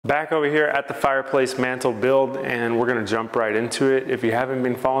Back over here at the fireplace mantle build, and we're gonna jump right into it. If you haven't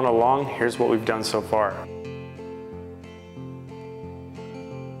been following along, here's what we've done so far.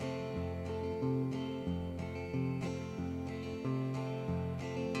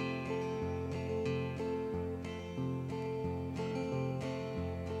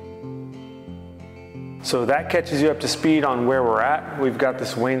 So that catches you up to speed on where we're at. We've got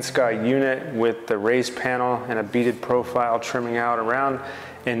this wainscot unit with the raised panel and a beaded profile trimming out around.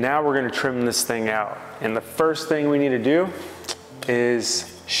 And now we're gonna trim this thing out. And the first thing we need to do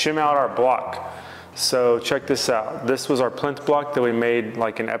is shim out our block. So check this out. This was our plinth block that we made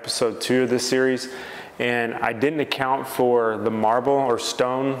like in episode 2 of this series. And I didn't account for the marble or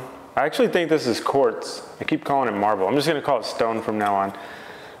stone. I actually think this is quartz. I keep calling it marble. I'm just gonna call it stone from now on.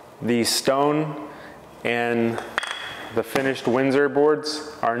 The stone and the finished Windsor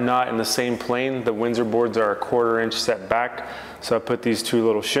boards are not in the same plane. The Windsor boards are a 1/4 inch set back. So I put these 2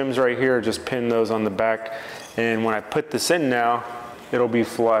 little shims right here, just pin those on the back. And when I put this in now, it'll be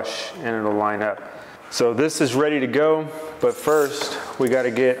flush and it'll line up. So this is ready to go, but first we gotta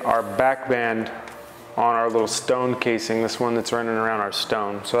get our back band on our little stone casing, this one that's running around our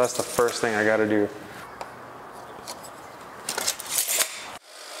stone. So that's the first thing I gotta do.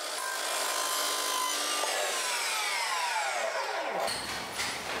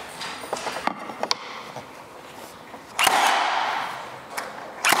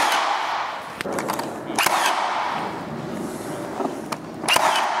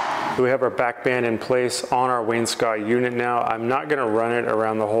 We have our back band in place on our wainscot unit now. I'm not gonna run it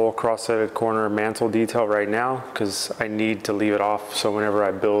around the whole cross-headed corner mantle detail right now because I need to leave it off so whenever I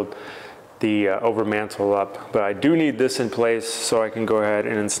build the over mantle up. But I do need this in place so I can go ahead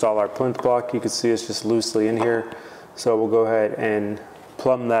and install our plinth block. You can see it's just loosely in here. So we'll go ahead and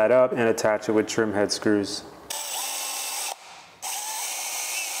plumb that up and attach it with trim head screws.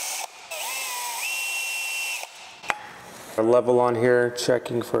 Our level on here,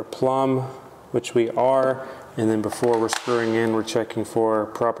 checking for plumb, which we are, and then before we're screwing in, we're checking for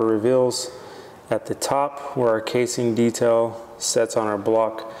proper reveals at the top where our casing detail sets on our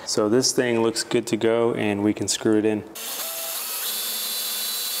block. So this thing looks good to go and we can screw it in.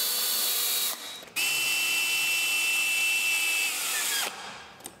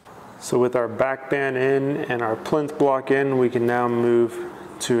 So with our back band in and our plinth block in, we can now move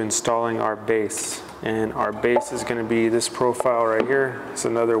to installing our base. And our base is gonna be this profile right here. It's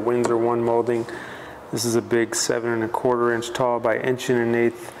another Windsor 1 molding. This is a big 7 1/4 inch tall by 1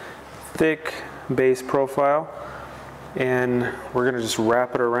 1/8 thick base profile. And we're gonna just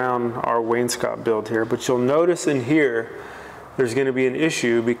wrap it around our wainscot build here. But you'll notice in here, there's gonna be an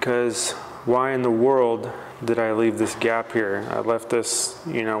issue because why in the world did I leave this gap here? I left this,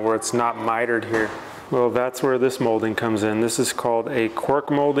 you know, where it's not mitered here. Well, that's where this molding comes in. This is called a Quirk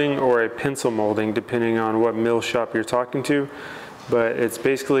molding or a pencil molding, depending on what mill shop you're talking to. But it's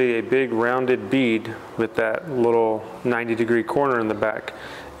basically a big rounded bead with that little 90-degree corner in the back.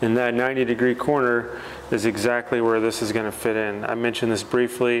 And that 90-degree corner is exactly where this is gonna fit in. I mentioned this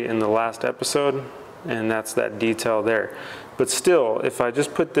briefly in the last episode, and that's that detail there. But still, if I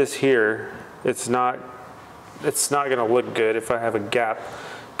just put this here, it's not gonna look good if I have a gap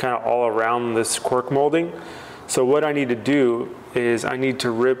kind of all around this Quirk molding. So what I need to do is I need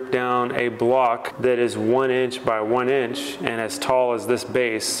to rip down a block that is 1 inch by 1 inch and as tall as this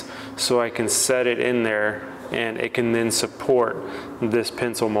base so I can set it in there and it can then support this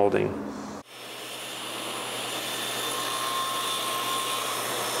pencil molding.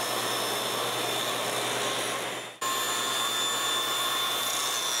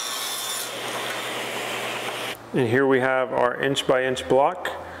 And here we have our inch by inch block.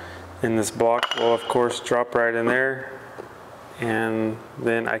 And this block will of course drop right in there. And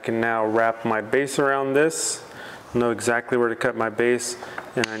then I can now wrap my base around this, know exactly where to cut my base,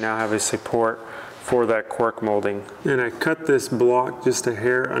 and I now have a support for that Quirk molding. And I cut this block just a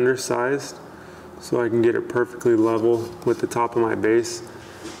hair undersized so I can get it perfectly level with the top of my base.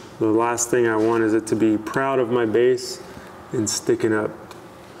 The last thing I want is it to be proud of my base and sticking up.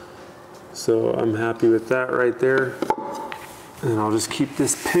 So I'm happy with that right there. And I'll just keep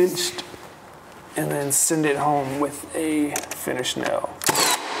this pinched and then send it home with a finished nail.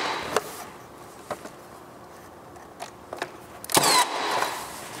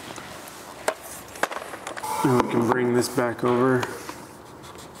 And we can bring this back over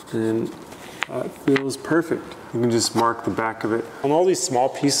and it feels perfect. You can just mark the back of it. On all these small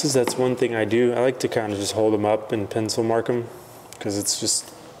pieces, that's one thing I do. I like to kind of just hold them up and pencil mark them because it's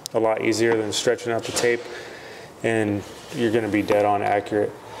just a lot easier than stretching out the tape and you're gonna be dead on accurate.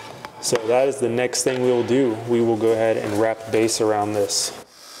 So that is the next thing we will do. We will go ahead and wrap base around this.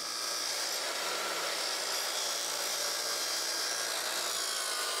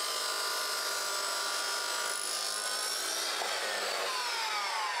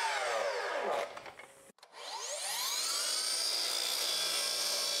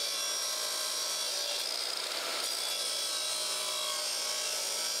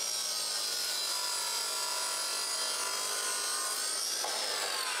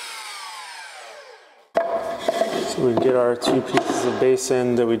 we get our 2 pieces of base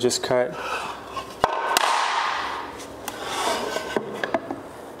in that we just cut.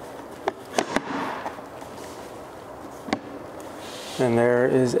 And there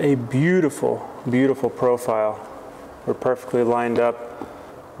is a beautiful, beautiful profile. We're perfectly lined up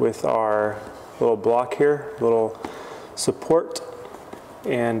with our little block here, little support,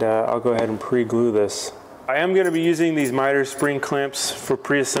 and I'll go ahead and pre-glue this. I am going to be using these miter spring clamps for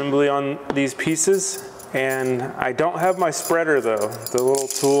pre-assembly on these pieces, and I don't have my spreader though, the little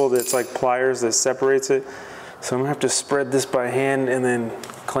tool that's like pliers that separates it. So I'm gonna have to spread this by hand and then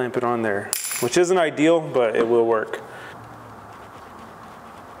clamp it on there, which isn't ideal, but it will work.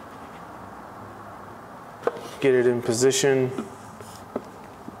 Get it in position.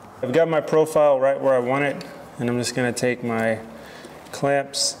 I've got my profile right where I want it, and I'm just gonna take my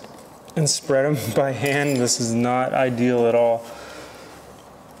clamps and spread them by hand. This is not ideal at all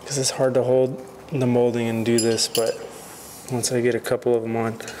because it's hard to hold the molding and do this, but once I get a couple of them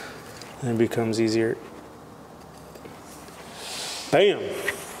on, it becomes easier. Bam!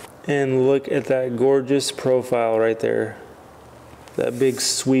 And look at that gorgeous profile right there. That big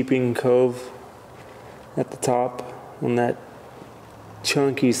sweeping cove at the top on that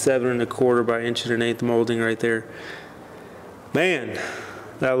chunky 7 1/4 by 1 1/8 molding right there. Man,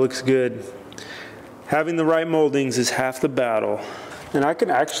 that looks good. Having the right moldings is half the battle. And I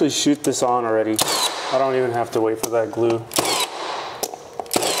can actually shoot this on already. I don't even have to wait for that glue.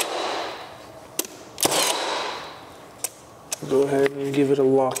 Go ahead and give it a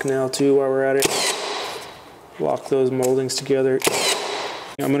lock now too while we're at it. Lock those moldings together.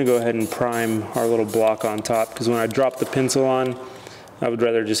 I'm gonna go ahead and prime our little block on top, because when I drop the pencil on, I would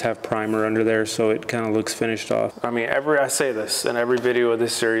rather just have primer under there so it kind of looks finished off. I mean, I say this in every video of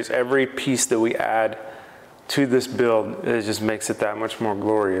this series, every piece that we add to this build, it just makes it that much more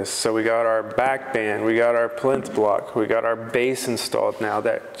glorious. So we got our back band, we got our plinth block, we got our base installed now,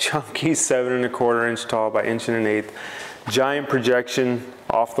 that chunky 7 1/4 inch tall by 1 1/8, giant projection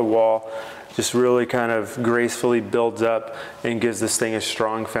off the wall. Just really kind of gracefully builds up and gives this thing a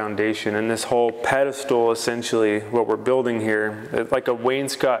strong foundation. And this whole pedestal, essentially, what we're building here, like a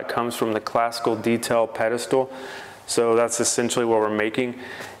wainscot comes from the classical detail pedestal. So that's essentially what we're making.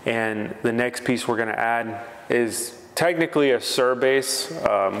 And the next piece we're gonna add is technically a surbase.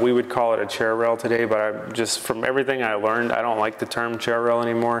 We would call it a chair rail today, but from everything I learned, I don't like the term chair rail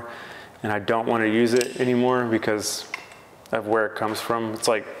anymore. And I don't wanna use it anymore because of where it comes from. It's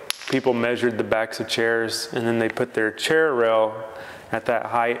like, people measured the backs of chairs and then they put their chair rail at that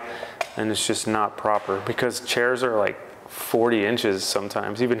height, and it's just not proper because chairs are like 40 inches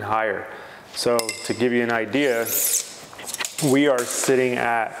sometimes, even higher. So to give you an idea, we are sitting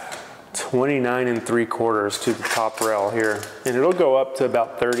at 29 3/4 to the top rail here, and it'll go up to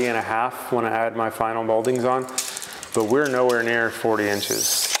about 30 1/2 when I add my final moldings on, but we're nowhere near 40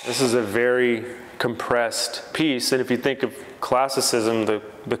 inches. This is a very compressed piece, and if you think of classicism,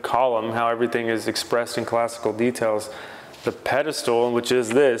 the column, how everything is expressed in classical details, the pedestal, which is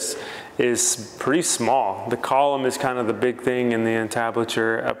this, is pretty small. The column is kind of the big thing, and the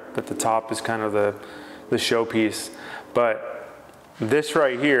entablature up at the top is kind of the showpiece. But this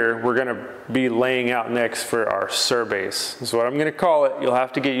right here, we're gonna be laying out next for our surbase. That's what I'm gonna call it. You'll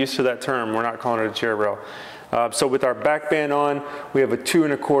have to get used to that term. We're not calling it a chair rail. So with our back band on, we have a 2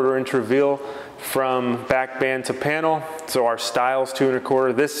 1/4 inch reveal from back band to panel. So our style's 2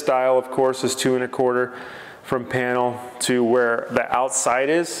 1/4. This style, of course, is 2 1/4 from panel to where the outside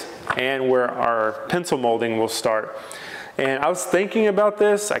is and where our pencil molding will start. And I was thinking about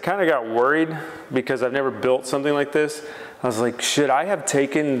this. I kind of got worried because I've never built something like this. I was like, should I have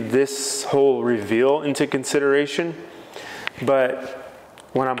taken this whole reveal into consideration? But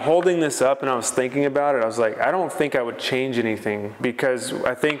when I'm holding this up and I was thinking about it, I was like, I don't think I would change anything, because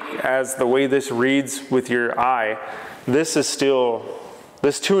I think as the way this reads with your eye, this 2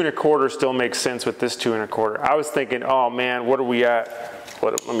 1/4 still makes sense with this 2 1/4. I was thinking, oh man, what are we at?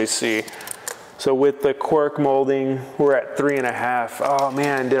 Let me see. So with the Quirk molding, we're at 3 1/2. Oh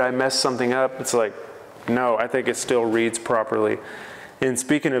man, did I mess something up? It's like, no, I think it still reads properly. And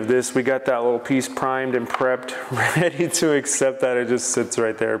speaking of this, we got that little piece primed and prepped, ready to accept that. It just sits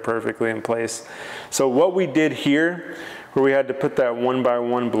right there perfectly in place. So what we did here, where we had to put that 1 by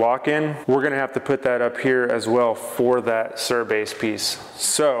 1 block in, we're gonna have to put that up here as well for that surbase piece.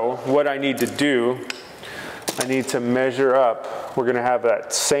 So what I need to do, I need to measure up. We're gonna have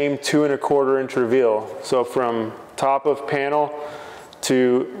that same 2 1/4 inch reveal. So from top of panel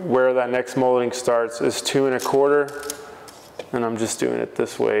to where that next molding starts is 2 1/4. And I'm just doing it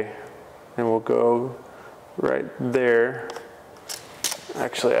this way, and we'll go right there.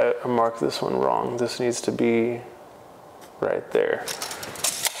 Actually, I marked this one wrong. This needs to be right there.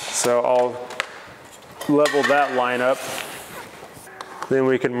 So I'll level that line up. Then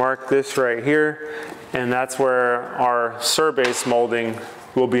we can mark this right here, and that's where our surbase molding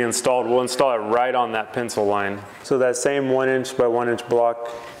will be installed. We'll install it right on that pencil line. So that same 1 inch by 1 inch block,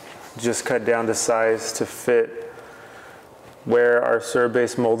 just cut down to size to fit where our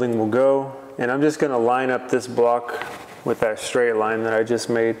surbase molding will go. And I'm just gonna line up this block with that straight line that I just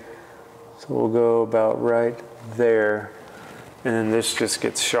made. So we'll go about right there. And then this just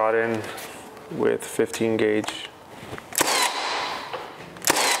gets shot in with 15 gauge.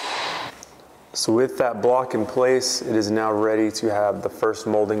 So with that block in place, it is now ready to have the first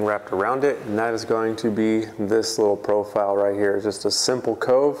molding wrapped around it, and that is going to be this little profile right here. It's just a simple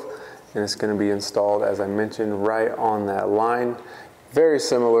cove, and it's going to be installed, as I mentioned, right on that line. Very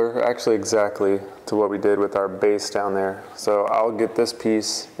similar, actually exactly, to what we did with our base down there. So I'll get this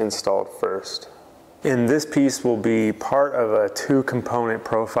piece installed first. And this piece will be part of a 2-component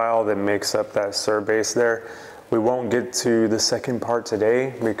profile that makes up that surbase there. We won't get to the second part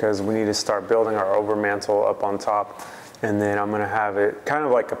today because we need to start building our overmantle up on top, and then I'm gonna have it kind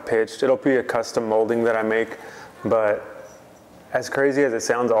of like a pitched. It'll be a custom molding that I make, but as crazy as it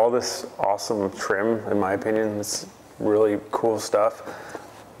sounds, all this awesome trim, in my opinion, it's really cool stuff.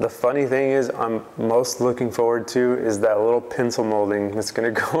 The funny thing is I'm most looking forward to is that little pencil molding that's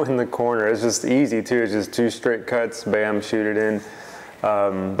gonna go in the corner. It's just easy too, it's just 2 straight cuts, bam, shoot it in.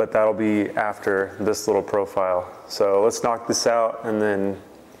 But that'll be after this little profile. So let's knock this out and then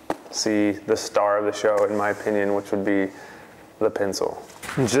see the star of the show, in my opinion, which would be the pencil.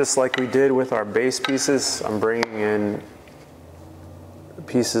 Just like we did with our base pieces, I'm bringing in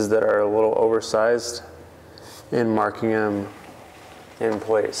pieces that are a little oversized and marking them in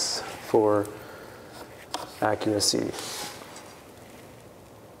place for accuracy.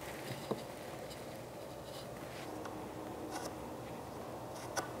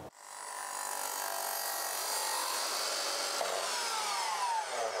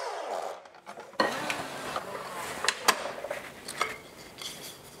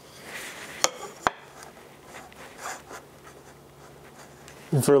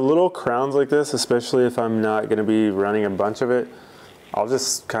 And for little crowns like this, especially if I'm not going to be running a bunch of it, I'll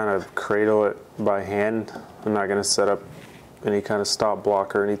just kind of cradle it by hand. I'm not going to set up any kind of stop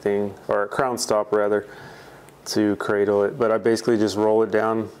block or anything, or a crown stop rather, to cradle it. But I basically just roll it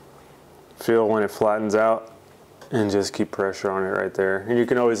down, feel when it flattens out, and just keep pressure on it right there. And you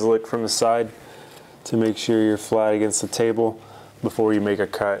can always look from the side to make sure you're flat against the table before you make a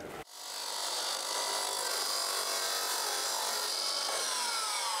cut.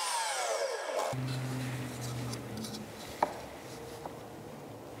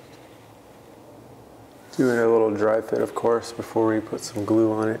 Doing a little dry fit, of course, before we put some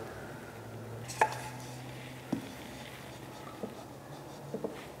glue on it.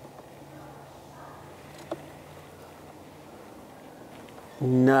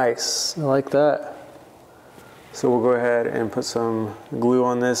 Nice, I like that. So we'll go ahead and put some glue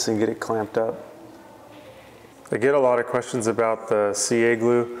on this and get it clamped up. I get a lot of questions about the CA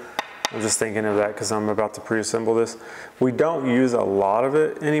glue. I'm just thinking of that because I'm about to pre-assemble this. We don't use a lot of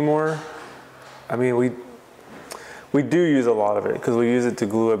it anymore. I mean, we do use a lot of it because we use it to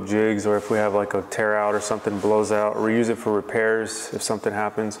glue up jigs, or if we have like a tear out or something blows out, or we use it for repairs if something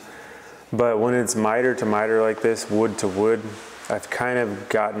happens. But when it's miter to miter like this, wood to wood, I've kind of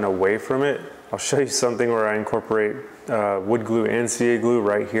gotten away from it. I'll show you something where I incorporate wood glue and CA glue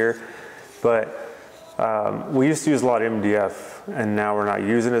right here. But we used to use a lot of MDF, and now we're not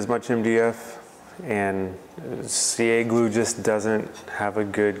using as much MDF, and CA glue just doesn't have a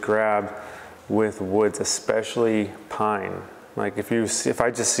good grab with woods, especially pine. Like if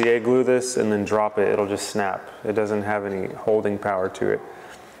I just CA glue this and then drop it, it'll just snap. It doesn't have any holding power to it.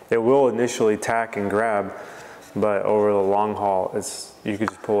 It will initially tack and grab, but over the long haul, you can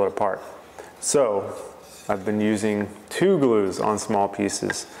just pull it apart. So I've been using 2 glues on small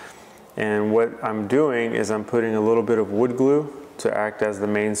pieces. And what I'm doing is I'm putting a little bit of wood glue to act as the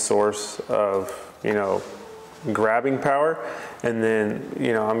main source of, grabbing power. And then,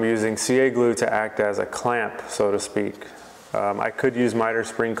 I'm using CA glue to act as a clamp, so to speak. I could use miter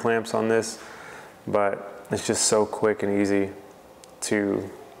spring clamps on this, but it's just so quick and easy to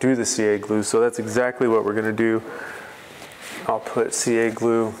do the CA glue. So that's exactly what we're gonna do. I'll put wood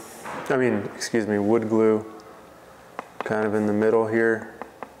glue kind of in the middle here,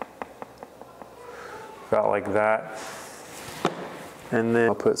 about like that. And then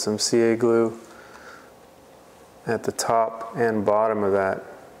I'll put some CA glue at the top and bottom of that.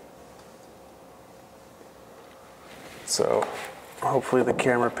 So hopefully the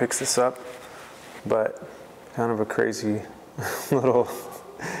camera picks this up, but Kind of a crazy little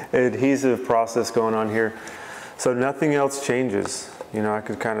adhesive process going on here. So nothing else changes. You know, I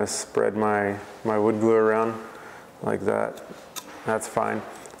could kind of spread my wood glue around like that. That's fine.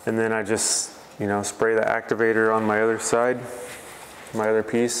 And then I just, you know, spray the activator on my other side, my other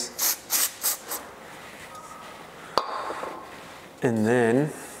piece. And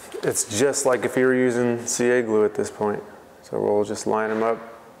then it's just like if you were using CA glue at this point. So we'll just line them up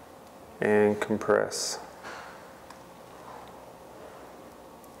and compress.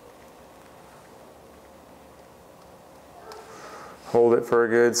 Hold it for a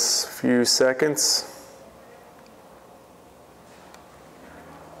good few seconds.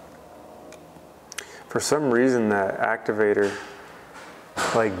 For some reason that activator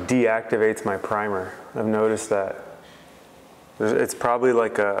like deactivates my primer. I've noticed that. It's probably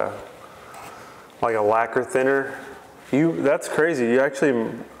like a lacquer thinner. That's crazy. You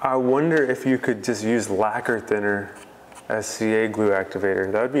actually, I wonder if you could just use lacquer thinner as CA glue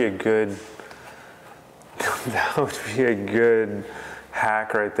activator. That would be a good, that would be a good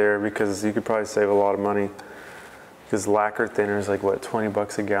hack right there, because you could probably save a lot of money. Because lacquer thinner is like what, 20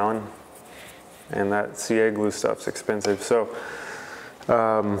 bucks a gallon? And that CA glue stuff's expensive. So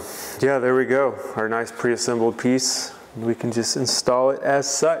yeah, there we go. Our nice pre-assembled piece. We can just install it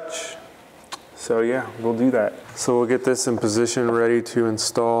as such. So yeah, we'll do that. So we'll get this in position ready to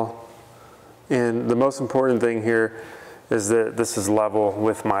install. And the most important thing here is that this is level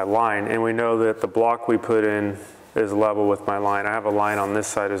with my line. And we know that the block we put in is level with my line. I have a line on this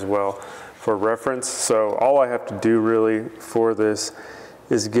side as well for reference. So all I have to do really for this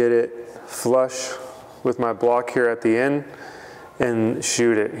is get it flush with my block here at the end and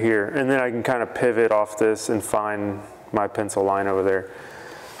shoot it here. And then I can kind of pivot off this and find my pencil line over there.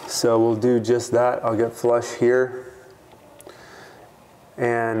 So we'll do just that. I'll get flush here.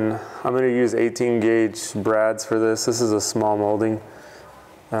 And I'm gonna use 18 gauge brads for this. This is a small molding.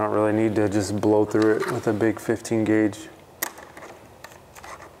 I don't really need to just blow through it with a big 15 gauge.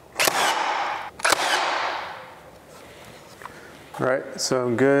 All right, so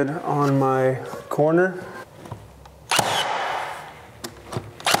I'm good on my corner.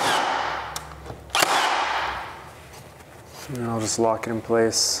 And I'll just lock it in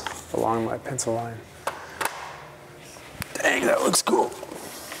place along my pencil line. Dang, that looks cool.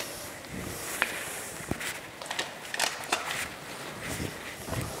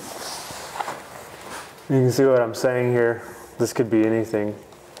 You can see what I'm saying here. This could be anything.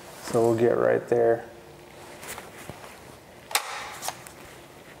 So we'll get right there.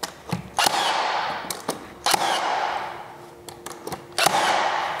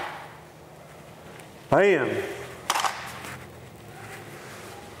 Bam!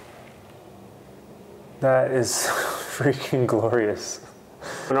 That is freaking glorious.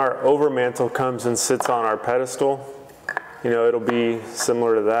 When our overmantle comes and sits on our pedestal, you know, it'll be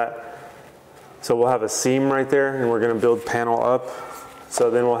similar to that. So we'll have a seam right there, and we're gonna build panel up. So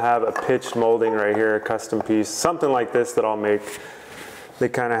then we'll have a pitched molding right here, a custom piece, something like this that I'll make. That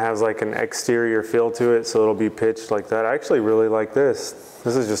kind of has like an exterior feel to it, so it'll be pitched like that. I actually really like this.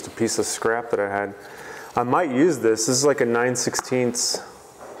 This is just a piece of scrap that I had. I might use this. This is like a 9/16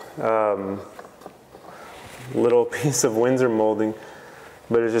 little piece of Windsor molding,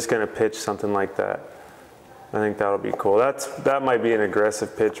 but it's just gonna pitch something like that. I think that'll be cool. That might be an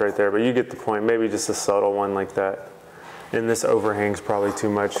aggressive pitch right there, but you get the point. Maybe just a subtle one like that. And this overhang's probably too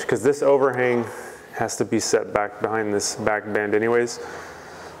much, because this overhang has to be set back behind this back bend anyways.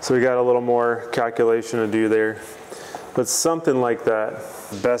 So we got a little more calculation to do there. But something like that.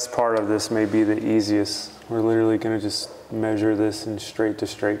 The best part of this may be the easiest. We're literally gonna just measure this and straight to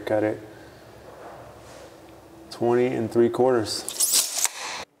straight cut it. 20 3/4.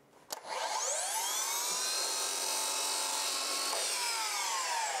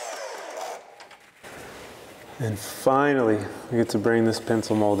 And finally, we get to bring this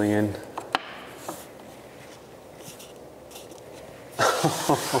pencil molding in.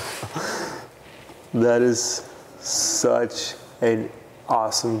 That is such an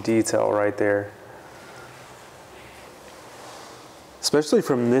awesome detail right there. Especially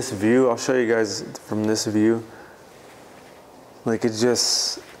from this view. I'll show you guys from this view. Like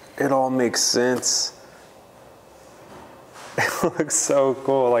it all makes sense. It looks so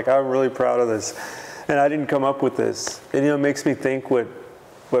cool. Like, I'm really proud of this. And I didn't come up with this. And you know, it makes me think what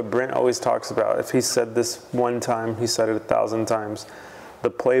Brent always talks about. If he said this one time, he said it 1,000 times.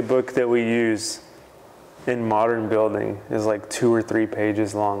 The playbook that we use in modern building is like 2 or 3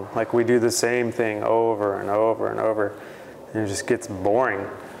 pages long. Like, we do the same thing over and over and over, and it just gets boring.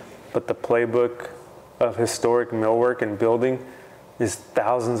 But the playbook of historic millwork and building is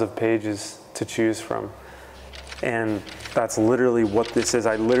thousands of pages to choose from. And that's literally what this is.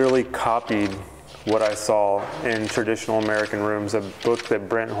 I literally copied what I saw in Traditional American Rooms, a book that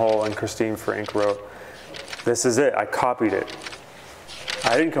Brent Hull and Christine Frank wrote. This is it, I copied it.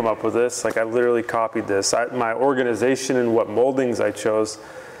 I didn't come up with this, like I literally copied this. My organization and what moldings I chose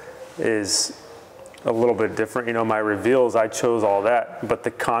is a little bit different. You know, my reveals, I chose all that, but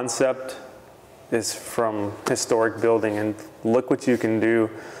the concept is from historic building, and look what you can do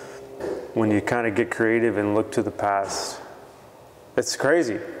when you kind of get creative and look to the past. It's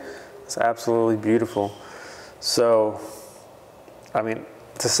crazy. It's absolutely beautiful. So, I mean,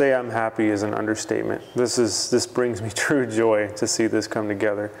 to say I'm happy is an understatement. This brings me true joy to see this come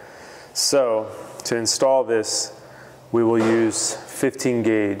together. So, to install this, we will use 15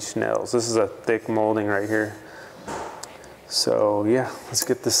 gauge nails. This is a thick molding right here. So yeah, let's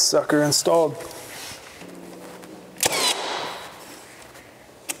get this sucker installed.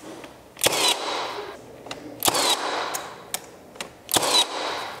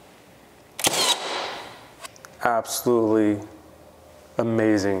 Absolutely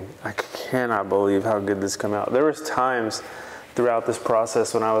amazing. I cannot believe how good this came out. There was times throughout this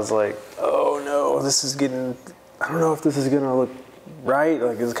process when I was like, oh no, this is getting, I don't know if this is gonna look right.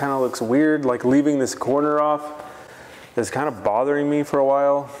 Like it kind of looks weird. Like leaving this corner off is kind of bothering me for a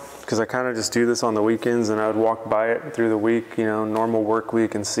while, because I kind of just do this on the weekends and I would walk by it through the week, you know, normal work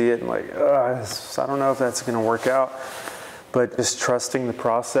week, and see it and like, I don't know if that's gonna work out. But just trusting the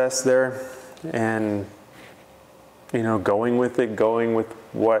process there and, you know, going with it, going with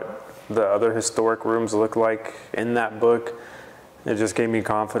what the other historic rooms look like in that book, it just gave me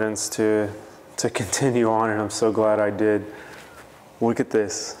confidence to continue on, and I'm so glad I did. Look at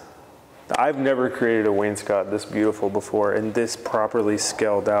this. I've never created a wainscot this beautiful before, and this properly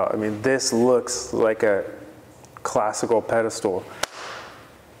scaled out. I mean, this looks like a classical pedestal.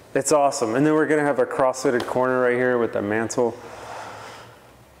 It's awesome. And then we're gonna have a cross-fitted corner right here with the mantle.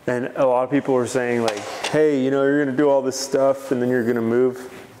 And a lot of people were saying like, hey, you know, you're gonna do all this stuff and then you're gonna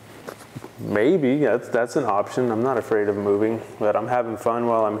move. Maybe, that's an option. I'm not afraid of moving, but I'm having fun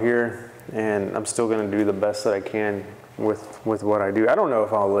while I'm here, and I'm still gonna do the best that I can with what I do. I don't know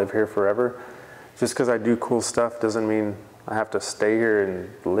if I'll live here forever. Just because I do cool stuff doesn't mean I have to stay here and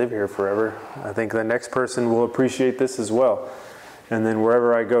live here forever. I think the next person will appreciate this as well. And then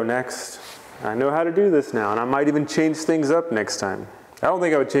wherever I go next, I know how to do this now, and I might even change things up next time. I don't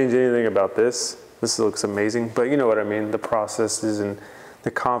think I would change anything about this. This looks amazing, but you know what I mean, the processes and the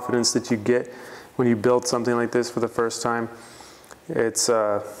confidence that you get when you build something like this for the first time. It's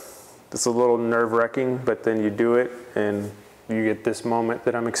a little nerve-wracking, but then you do it and you get this moment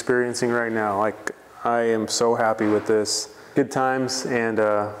that I'm experiencing right now. Like, I am so happy with this. Good times and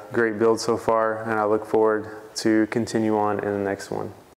great build so far, and I look forward to continue on in the next one.